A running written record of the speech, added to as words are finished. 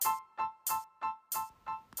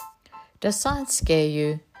Does science scare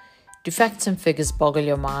you? Do facts and figures boggle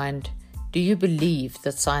your mind? Do you believe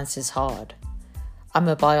that science is hard? I'm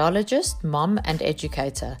a biologist, mom, and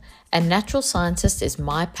educator, and natural scientist is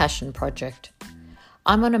my passion project.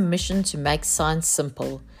 I'm on a mission to make science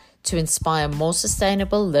simple, to inspire more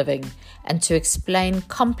sustainable living, and to explain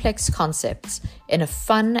complex concepts in a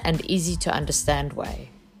fun and easy to understand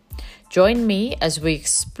way. Join me as we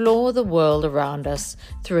explore the world around us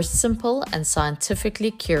through a simple and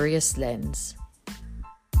scientifically curious lens.